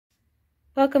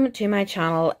Welcome to my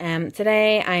channel.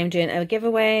 Today I am doing a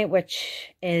giveaway,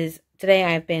 which is today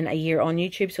I've been a year on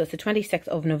YouTube, so it's the 26th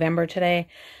of November today.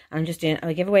 I'm just doing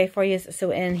a giveaway for you.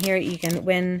 So in here you can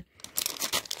win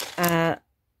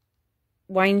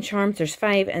wine charms. There's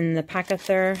 5 in the packet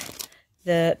there.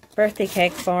 The birthday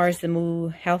cake bars, the Moo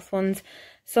Health ones,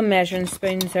 some measuring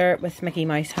spoons there with Mickey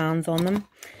Mouse hands on them,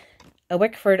 a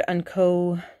Wickford &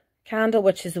 Co candle,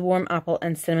 which is the warm apple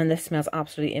and cinnamon. This smells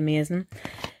absolutely amazing.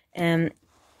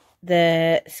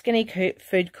 The Skinny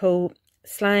Food Co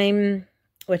slime,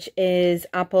 which is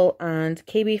apple and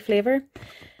kiwi flavour.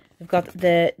 We've got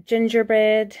the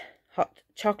gingerbread hot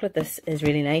chocolate. This is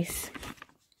really nice.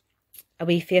 A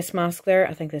wee face mask there.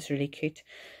 I think this is really cute.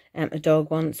 A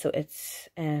dog one, so it's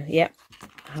yeah,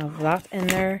 have that in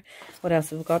there. What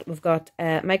else have we got? We've got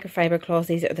microfiber cloths.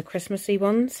 These are the Christmassy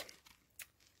ones,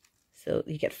 so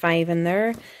you get 5 in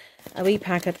there. A wee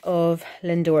packet of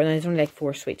Lindor. Now there's only like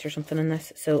 4 sweets or something in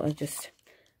this, so I just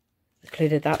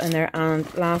included that in there.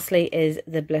 And lastly is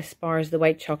the Bliss bars, the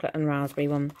white chocolate and raspberry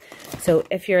one. So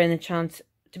if you're in the chance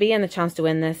to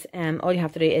win this, all you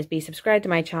have to do is be subscribed to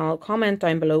my channel, comment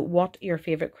down below what your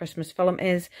favourite Christmas film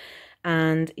is,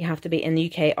 and you have to be in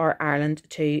the UK or Ireland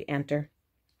to enter.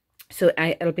 So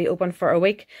it'll be open for a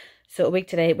week. So a week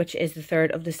today, which is the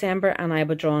 3rd of December, and I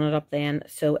will draw it up then.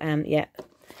 So yeah.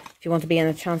 If you want to be in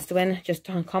a chance to win, just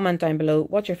comment down below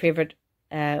what your favourite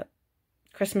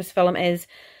Christmas film is.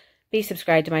 Be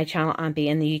subscribed to my channel and be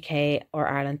in the UK or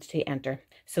Ireland to enter.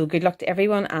 So good luck to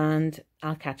everyone, and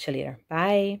I'll catch you later.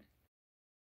 Bye.